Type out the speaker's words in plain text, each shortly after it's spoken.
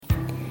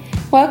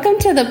Welcome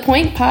to the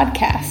Point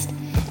Podcast.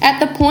 At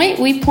The Point,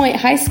 we point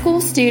high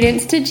school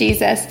students to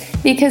Jesus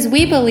because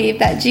we believe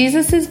that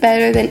Jesus is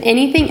better than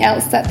anything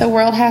else that the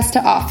world has to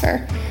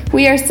offer.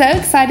 We are so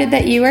excited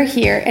that you are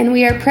here, and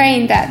we are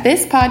praying that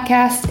this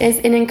podcast is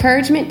an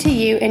encouragement to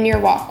you in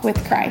your walk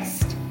with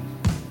Christ.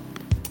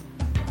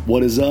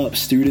 What is up,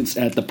 students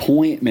at The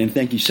Point? Man,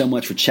 thank you so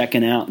much for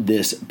checking out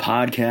this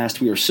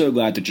podcast. We are so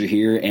glad that you're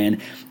here. And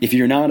if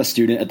you're not a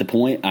student at The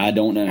Point, I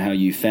don't know how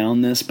you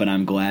found this, but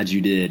I'm glad you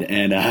did.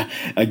 And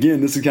again,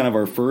 this is kind of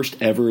our first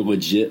ever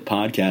legit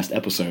podcast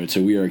episode,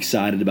 so we are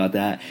excited about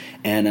that.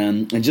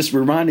 And just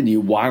reminding you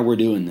why we're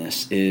doing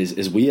this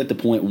is we at The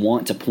Point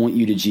want to point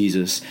you to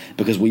Jesus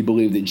because we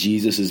believe that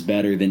Jesus is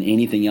better than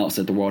anything else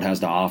that the world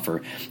has to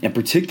offer. And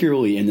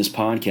particularly in this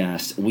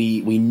podcast,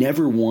 we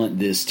never want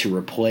this to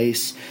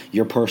replace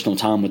your personal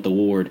time with the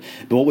Lord.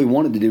 But what we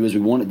wanted to do is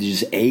we wanted to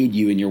just aid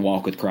you in your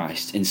walk with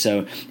Christ. And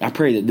so I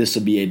pray that this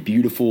will be a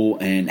beautiful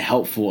and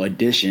helpful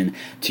addition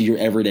to your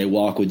everyday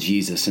walk with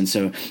Jesus. And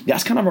so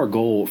that's kind of our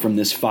goal from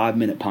this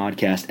 5-minute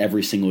podcast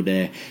every single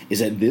day, is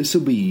that this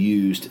will be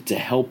used to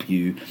help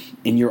you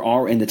in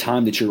the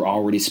time that you're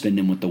already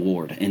spending with the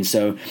Lord. And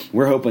so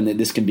we're hoping that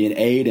this can be an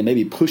aid and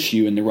maybe push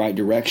you in the right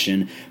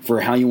direction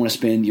for how you want to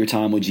spend your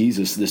time with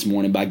Jesus this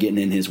morning by getting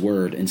in His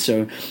Word. And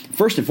so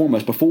first and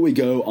foremost, before we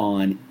go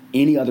on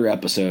any other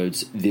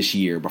episodes this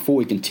year, before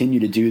we continue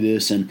to do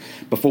this and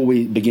before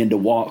we begin to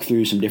walk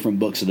through some different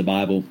books of the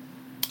Bible,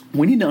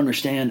 we need to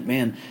understand,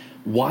 man,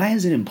 why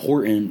is it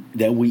important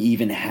that we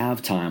even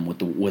have time with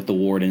the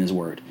Lord and His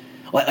Word?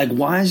 Like,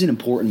 why is it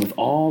important with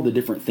all the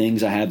different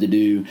things I have to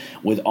do,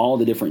 with all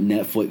the different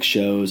Netflix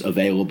shows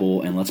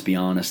available, and let's be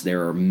honest,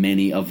 there are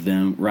many of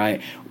them,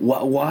 right?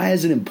 Why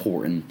is it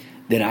important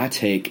that I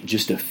take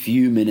just a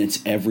few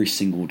minutes every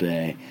single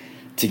day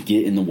to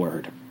get in the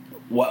Word?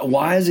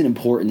 Why is it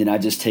important that I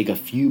just take a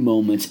few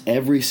moments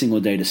every single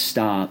day to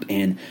stop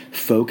and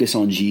focus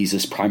on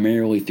Jesus,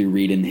 primarily through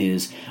reading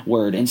His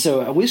Word? And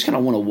so we just kind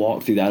of want to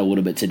walk through that a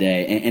little bit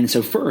today. And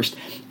so first,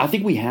 I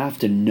think we have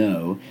to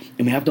know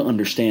and we have to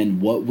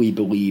understand what we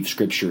believe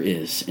Scripture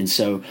is. And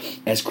so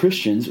as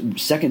Christians,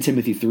 2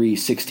 Timothy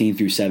 3:16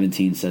 through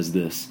 17 says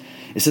this.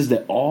 It says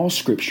that all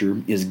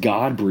Scripture is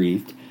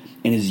God-breathed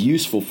and is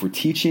useful for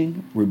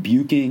teaching,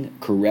 rebuking,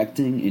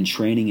 correcting, and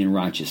training in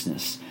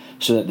righteousness,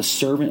 so that the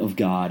servant of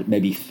God may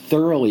be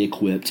thoroughly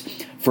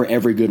equipped for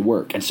every good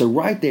work. And so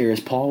right there, as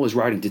Paul is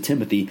writing to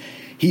Timothy,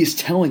 he is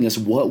telling us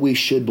what we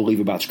should believe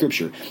about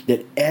Scripture,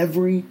 that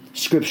every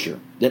Scripture,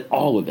 that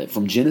all of it,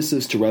 from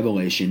Genesis to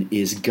Revelation,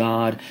 is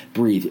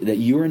God-breathed, that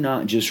you are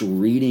not just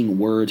reading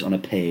words on a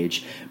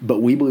page,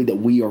 but we believe that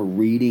we are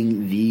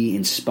reading the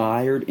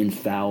inspired,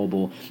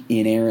 infallible,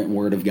 inerrant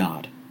Word of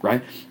God.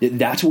 Right?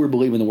 That's what we're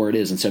believing the Word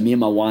is. And so me and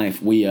my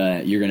wife,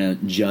 you're going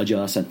to judge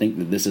us and think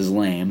that this is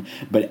lame,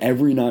 but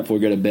every night before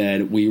we go to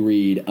bed, we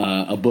read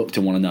a book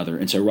to one another.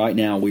 And so right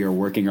now we are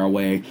working our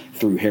way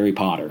through Harry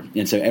Potter.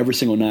 And so every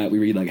single night we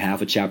read like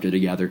half a chapter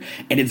together,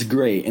 and it's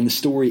great, and the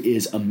story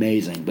is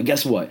amazing. But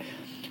guess what?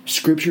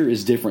 Scripture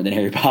is different than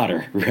Harry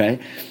Potter, right?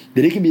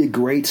 That it can be a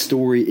great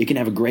story, it can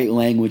have a great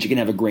language, it can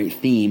have a great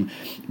theme,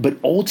 but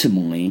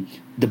ultimately,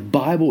 the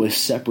Bible is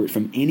separate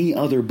from any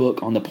other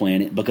book on the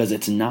planet because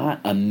it's not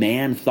a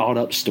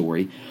man-thought-up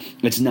story.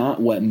 It's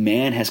not what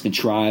man has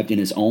contrived in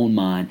his own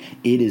mind.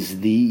 It is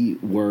the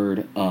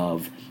Word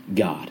of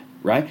God,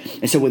 right?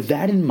 And so with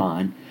that in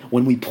mind,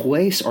 when we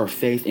place our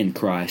faith in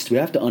Christ, we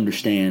have to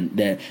understand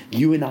that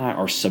you and I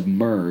are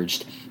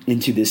submerged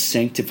into this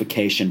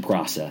sanctification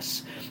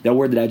process. That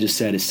word that I just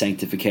said is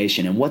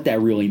sanctification. And what that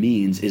really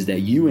means is that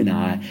you and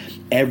I,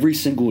 every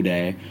single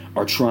day,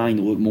 are trying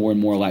to look more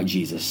and more like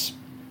Jesus.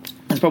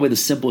 That's probably the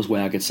simplest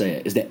way I could say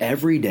it, is that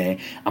every day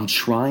I'm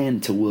trying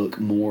to look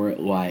more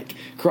like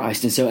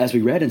Christ. And so as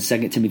we read in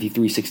 2 Timothy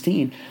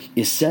 3:16,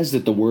 it says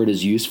that the Word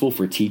is useful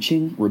for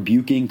teaching,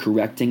 rebuking,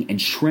 correcting, and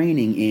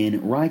training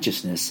in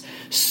righteousness,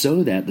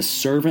 so that the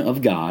servant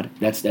of God,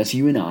 that's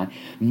you and I,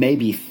 may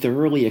be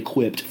thoroughly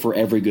equipped for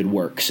every good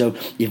work. So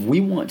if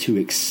we want to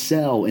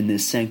excel in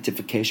this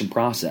sanctification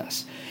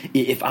process,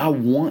 if I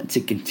want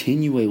to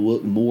continually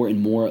look more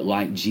and more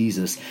like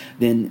Jesus,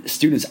 then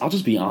students, I'll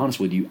just be honest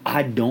with you,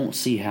 I don't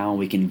see how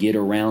we can get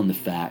around the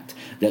fact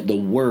that the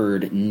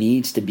Word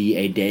needs to be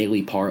a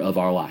daily part of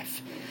our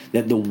life.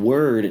 That the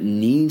Word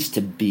needs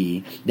to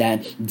be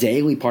that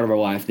daily part of our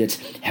life that's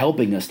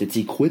helping us, that's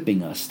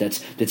equipping us,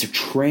 that's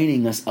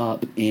training us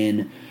up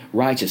in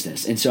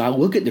righteousness. And so I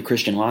look at the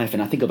Christian life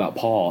and I think about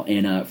Paul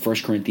in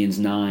 1 Corinthians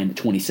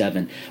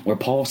 9:27, where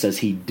Paul says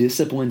he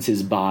disciplines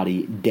his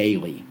body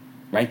daily.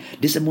 Right?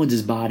 Disciplines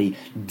his body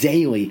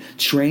daily,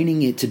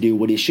 training it to do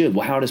what it should.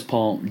 Well, how does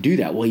Paul do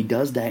that? Well, he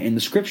does that in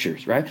the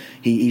Scriptures, right?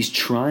 He's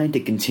trying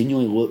to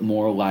continually look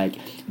more like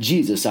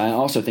Jesus. I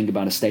also think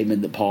about a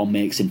statement that Paul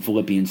makes in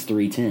Philippians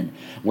 3:10,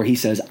 where he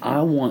says,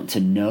 I want to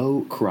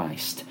know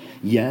Christ.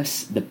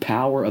 Yes, the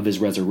power of His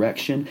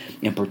resurrection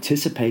and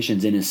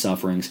participations in His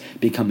sufferings,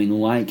 becoming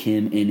like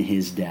Him in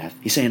His death.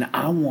 He's saying,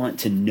 I want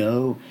to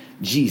know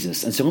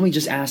Jesus. And so let me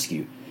just ask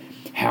you,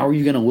 how are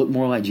you going to look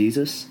more like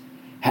Jesus?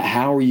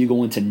 How are you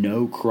going to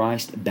know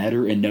Christ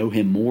better and know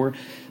him more?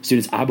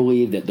 Students, I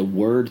believe that the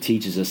Word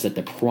teaches us that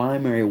the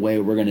primary way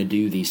we're going to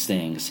do these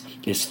things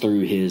is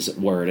through his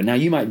Word. And now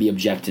you might be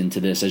objecting to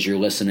this as you're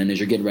listening, as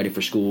you're getting ready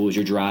for school, as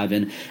you're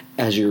driving,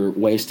 as you're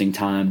wasting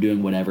time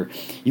doing whatever.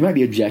 You might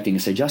be objecting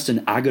and say,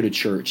 Justin, I go to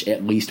church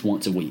at least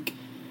once a week.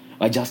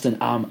 Like, Justin,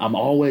 I'm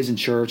always in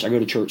church. I go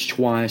to church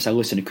twice. I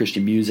listen to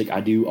Christian music.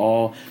 I do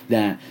all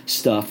that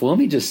stuff. Well, let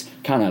me just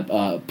kind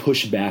of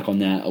push back on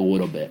that a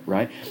little bit,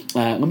 right?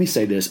 Let me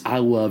say this. I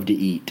love to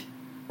eat,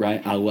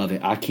 right? I love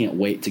it. I can't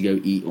wait to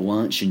go eat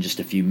lunch in just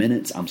a few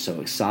minutes. I'm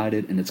so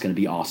excited, and it's going to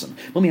be awesome.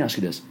 Let me ask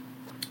you this.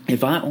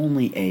 If I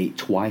only ate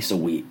twice a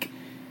week,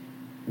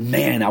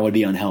 man, I would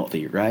be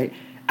unhealthy, right?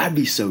 I'd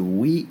be so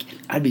weak.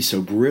 I'd be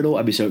so brittle.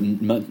 I'd be so,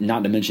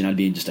 not to mention I'd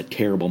be in just a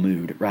terrible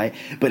mood, right?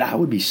 But I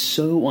would be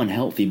so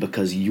unhealthy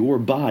because your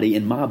body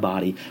and my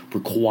body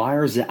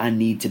requires that I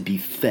need to be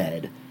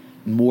fed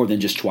more than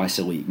just twice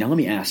a week. Now let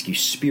me ask you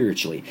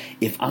spiritually,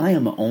 if I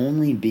am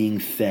only being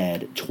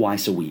fed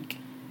twice a week,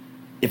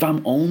 if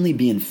I'm only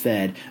being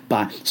fed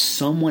by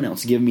someone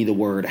else giving me the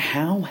Word,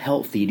 how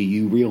healthy do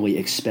you really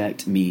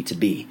expect me to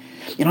be?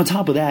 And on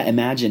top of that,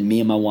 imagine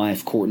me and my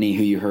wife, Courtney,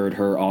 who you heard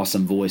her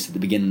awesome voice at the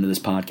beginning of this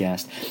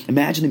podcast.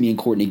 Imagine me and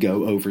Courtney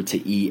go over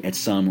to eat at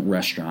some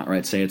restaurant,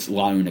 right? Say it's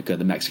La Unica,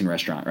 the Mexican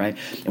restaurant, right?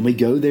 And we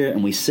go there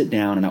and we sit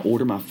down and I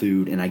order my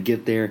food and I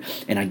get there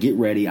and I get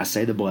ready. I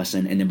say the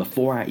blessing. And then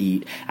before I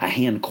eat, I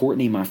hand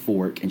Courtney my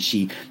fork and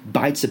she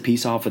bites a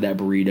piece off of that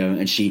burrito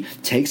and she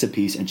takes a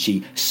piece and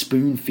she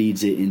spoon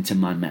feeds it into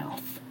my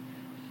mouth.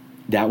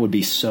 That would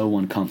be so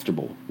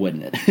uncomfortable,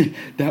 wouldn't it?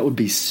 That would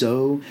be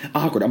so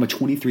awkward. I'm a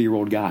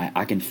 23-year-old guy.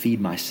 I can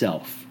feed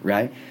myself,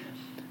 right?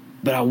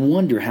 But I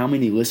wonder how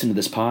many listen to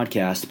this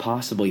podcast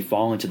possibly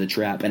fall into the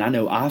trap, and I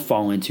know I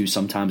fall into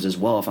sometimes as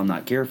well if I'm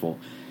not careful,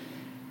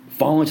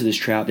 fall into this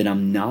trap that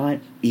I'm not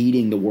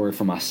eating the Word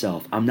for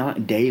myself. I'm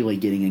not daily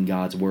getting in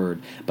God's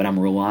Word, but I'm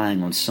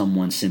relying on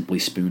someone simply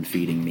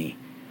spoon-feeding me.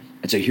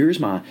 And so here's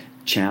my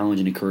challenge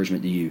and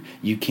encouragement to you.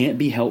 You can't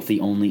be healthy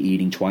only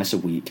eating twice a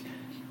week.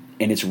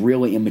 And it's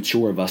really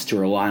immature of us to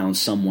rely on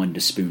someone to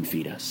spoon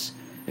feed us.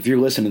 If you're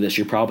listening to this,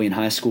 you're probably in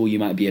high school, you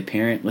might be a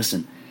parent.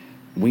 Listen,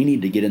 we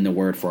need to get in the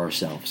Word for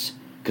ourselves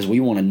because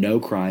we want to know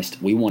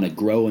Christ. We want to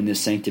grow in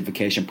this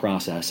sanctification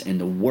process, and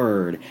the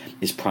Word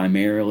is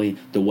primarily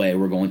the way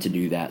we're going to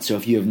do that. So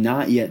if you have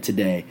not yet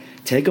today,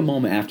 take a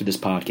moment after this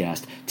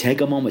podcast,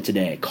 take a moment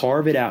today,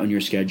 carve it out in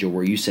your schedule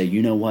where you say,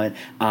 you know what,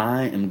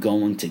 I am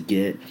going to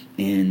get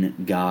in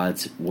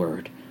God's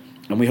Word.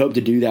 And we hope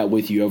to do that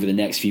with you over the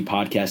next few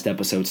podcast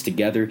episodes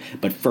together.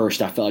 But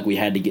first, I felt like we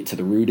had to get to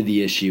the root of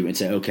the issue and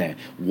say, okay,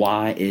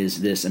 why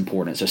is this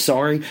important? So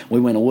sorry, we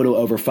went a little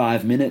over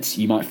 5 minutes.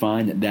 You might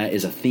find that that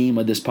is a theme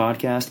of this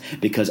podcast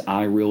because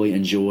I really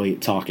enjoy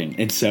talking.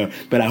 And so,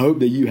 but I hope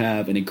that you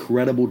have an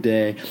incredible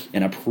day.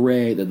 And I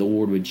pray that the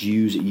Lord would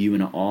use you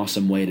in an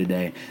awesome way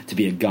today to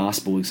be a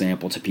gospel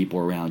example to people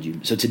around you.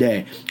 So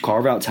today,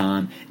 carve out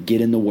time,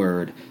 get in the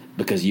Word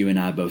because you and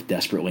I both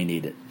desperately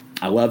need it.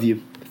 I love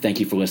you. Thank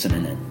you for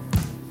listening in.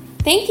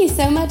 Thank you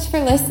so much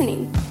for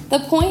listening. The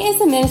Point is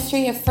a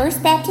ministry of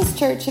First Baptist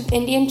Church of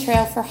Indian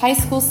Trail for high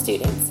school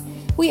students.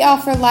 We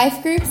offer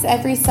life groups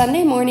every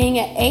Sunday morning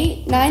at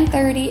 8,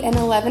 9:30, and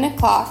 11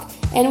 o'clock,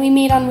 and we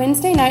meet on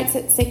Wednesday nights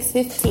at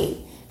 6:15.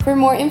 For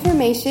more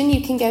information,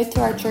 you can go to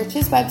our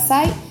church's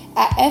website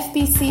at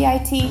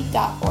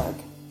fbcit.org.